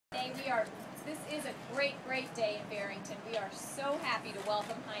This is a great, great day in Barrington. We are so happy to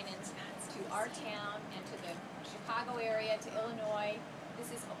welcome Heinen's to our town and to the Chicago area, to Illinois. This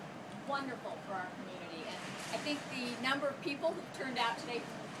is wonderful for our community, and I think the number of people who turned out today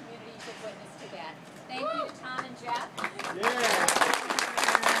from the community should witness to that. Thank you to Tom and Jeff.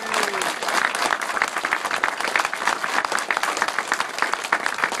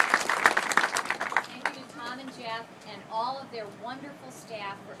 And all of their wonderful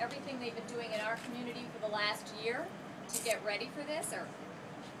staff for everything they've been doing in our community for the last year to get ready for this, or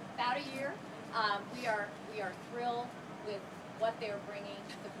about a year. We are thrilled with what they're bringing,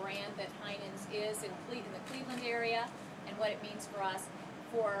 the brand that Heinen's is in the Cleveland area, and what it means for us.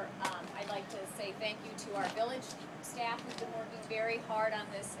 I'd like to say thank you to our village staff who've been working very hard on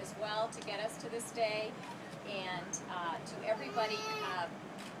this as well to get us to this day, and to everybody,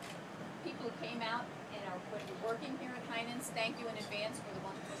 people who came out and are going to be working here at Heinen's. Thank you in advance for the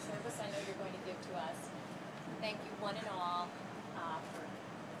wonderful service I know you're going to give to us. Thank you one and all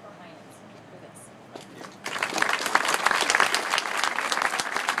for Heinen's for this.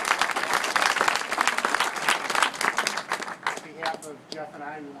 On behalf of Jeff and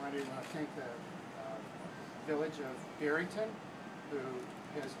I, we want to thank the village of Barrington, who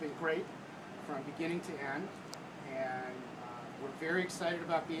has been great from beginning to end, and we're very excited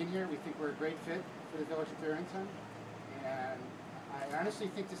about being here. We think we're a great fit for the village of Barrington, and I honestly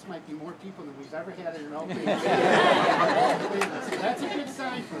think this might be more people than we've ever had in an opening. So that's a good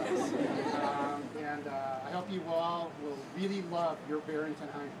sign for us. And I hope you all will really love your Barrington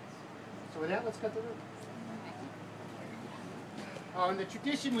Heinens. So with that, let's cut the ribbon. Oh, and the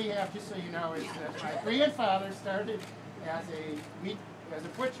tradition we have, just so you know, is that my grandfather started as a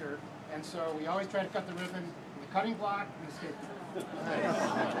butcher, and so we always try to cut the ribbon with a cutting block and a skateboard.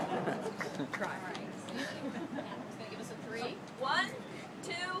 Try. All right. He's going to give us a 3. 1,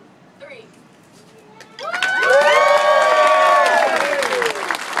 2, 3.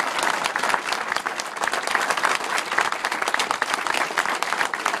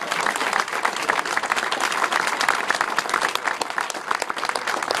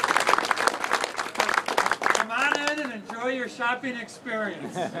 Come on in and enjoy your shopping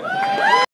experience.